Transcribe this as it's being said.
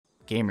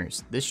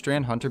Gamers, this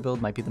Strand Hunter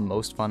build might be the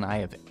most fun I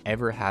have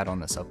ever had on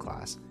the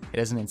subclass. It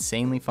has an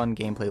insanely fun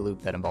gameplay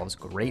loop that involves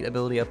great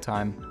ability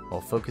uptime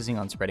while focusing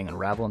on spreading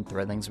Unravel and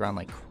Threadlings around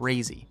like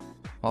crazy,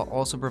 while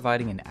also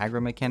providing an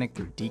aggro mechanic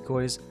through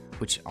decoys,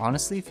 which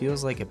honestly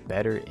feels like a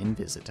better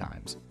invis at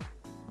times.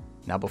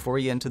 Now before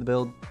we get into the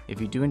build, if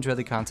you do enjoy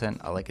the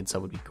content, a like and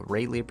sub would be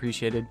greatly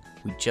appreciated.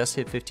 We just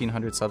hit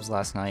 1500 subs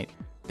last night.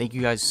 Thank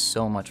you guys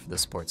so much for the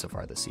support so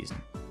far this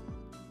season.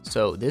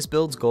 So this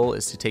build's goal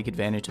is to take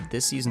advantage of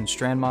this season's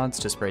Strand mods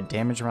to spread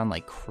damage around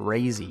like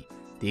crazy.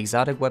 The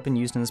exotic weapon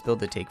used in this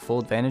build to take full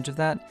advantage of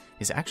that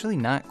is actually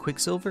not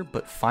Quicksilver,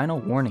 but Final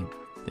Warning,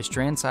 the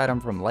Strand sidearm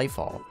from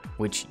Nightfall,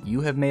 which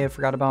you may have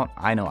forgot about.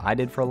 I know I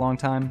did for a long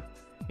time.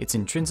 Its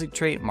intrinsic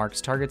trait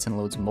marks targets and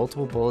loads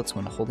multiple bullets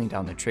when holding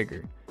down the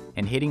trigger,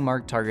 and hitting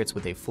marked targets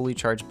with a fully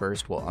charged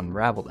burst will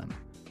unravel them.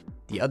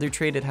 The other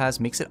trait it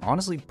has makes it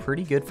honestly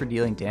pretty good for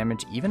dealing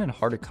damage even in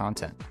harder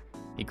content.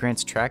 It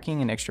grants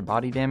tracking and extra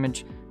body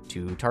damage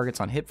to targets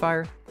on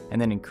hipfire, and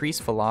then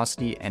increased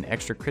velocity and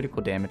extra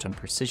critical damage on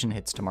precision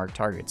hits to mark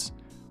targets,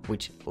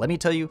 which, let me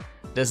tell you,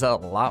 does a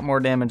lot more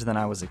damage than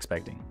I was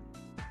expecting.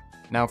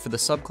 Now for the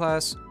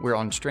subclass, we're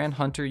on Strand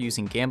Hunter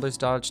using Gambler's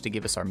Dodge to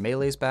give us our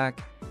melees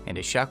back, and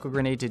a Shackle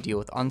Grenade to deal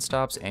with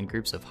unstops and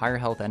groups of higher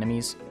health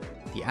enemies.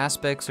 The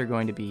aspects are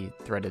going to be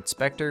Threaded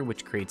Spectre,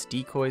 which creates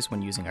decoys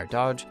when using our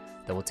dodge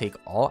that will take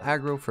all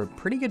aggro for a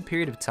pretty good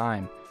period of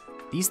time.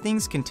 These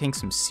things can tank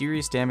some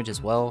serious damage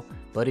as well,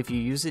 but if you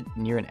use it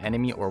near an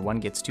enemy or one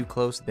gets too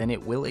close, then it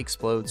will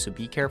explode, so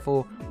be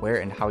careful where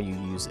and how you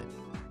use it.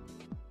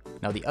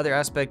 Now the other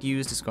aspect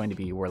used is going to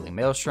be Whirling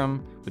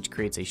Maelstrom, which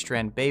creates a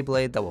Strand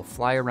Beyblade that will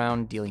fly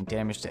around dealing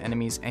damage to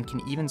enemies and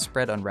can even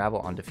spread Unravel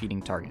on defeating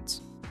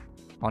targets.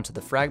 Onto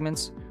the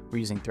fragments, we're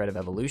using Thread of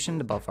Evolution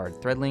to buff our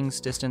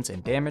Threadlings distance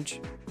and damage,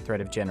 Thread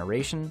of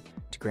Generation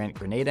to grant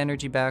grenade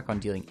energy back on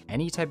dealing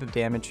any type of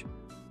damage,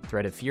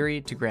 Thread of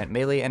Fury to grant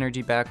melee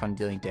energy back on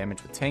dealing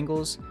damage with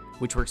tangles,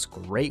 which works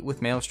great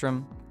with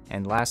Maelstrom,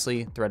 and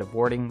lastly, Thread of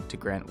Warding to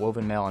grant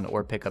Woven Mail and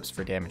Orb pickups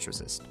for damage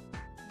resist.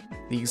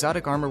 The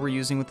exotic armor we're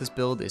using with this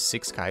build is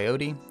 6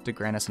 Coyote to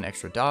grant us an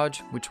extra dodge,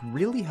 which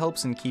really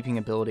helps in keeping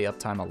ability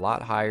uptime a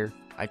lot higher.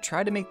 I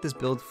tried to make this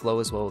build flow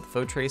as well with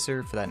Foe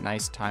Tracer for that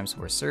nice times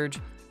 4 surge,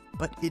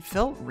 but it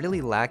felt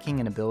really lacking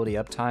in ability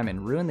uptime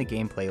and ruined the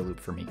gameplay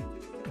loop for me.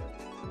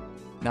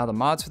 Now the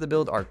mods for the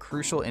build are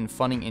crucial in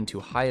funning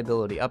into high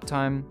ability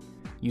uptime,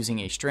 using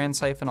a Strand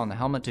Siphon on the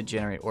helmet to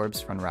generate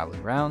orbs for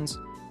unraveling rounds,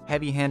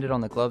 Heavy Handed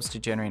on the gloves to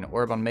generate an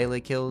orb on melee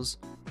kills,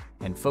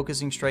 and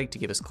Focusing Strike to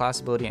give us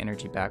class ability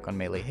energy back on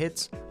melee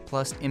hits,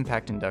 plus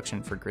Impact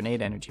Induction for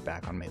grenade energy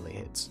back on melee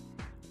hits.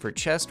 For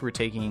chest, we're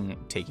taking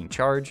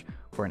Charge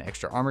for an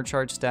extra armor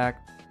charge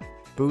stack,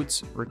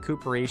 Boots,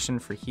 Recuperation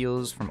for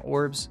heals from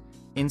orbs,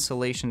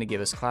 Insulation to give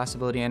us class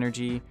ability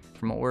energy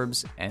from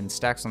orbs, and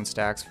Stacks on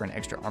Stacks for an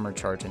extra armor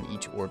charge on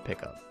each orb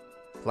pickup.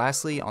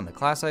 Lastly, on the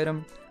class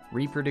item,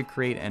 Reaper to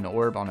create an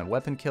orb on a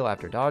weapon kill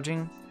after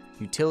dodging,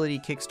 Utility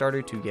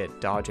Kickstarter to get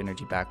dodge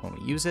energy back when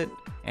we use it,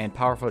 and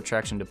Powerful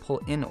Attraction to pull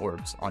in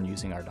orbs on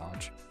using our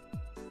dodge.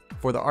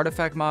 For the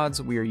artifact mods,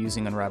 we are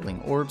using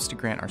Unraveling Orbs to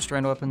grant our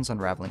Strand weapons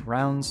Unraveling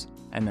rounds,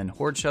 and then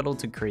Horde Shuttle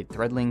to create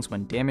Threadlings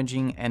when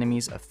damaging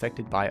enemies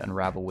affected by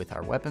Unravel with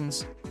our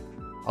weapons.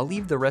 I'll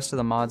leave the rest of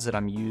the mods that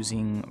I'm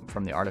using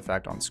from the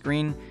artifact on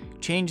screen.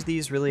 Change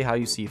these really how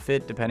you see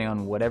fit depending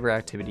on whatever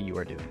activity you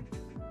are doing.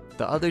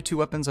 The other 2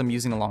 weapons I'm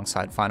using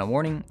alongside Final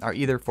Warning are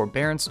either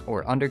Forbearance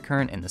or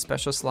Undercurrent in the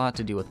special slot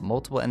to deal with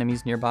multiple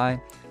enemies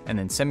nearby, and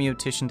then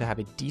Semiotician to have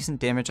a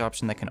decent damage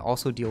option that can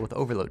also deal with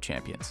Overload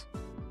champions.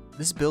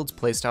 This build's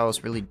playstyle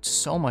is really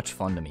so much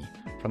fun to me,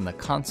 from the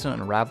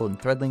constant Unravel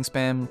and Threadling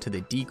spam to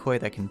the decoy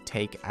that can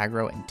take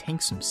aggro and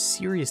tank some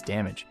serious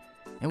damage,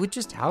 and with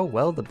just how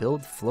well the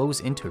build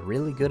flows into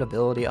really good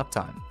ability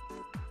uptime.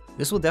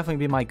 This will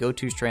definitely be my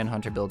go-to Strand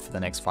Hunter build for the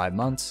next 5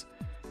 months,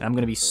 and I'm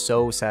going to be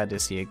so sad to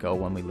see it go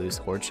when we lose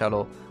Horde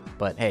Shuttle,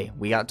 but hey,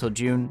 we got till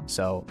June,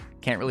 so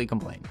can't really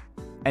complain.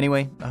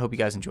 Anyway, I hope you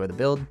guys enjoy the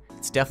build.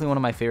 It's definitely one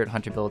of my favorite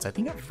Hunter builds I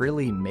think I've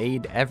really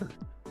made ever.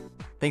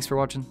 Thanks for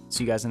watching,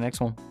 see you guys in the next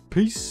one,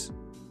 peace!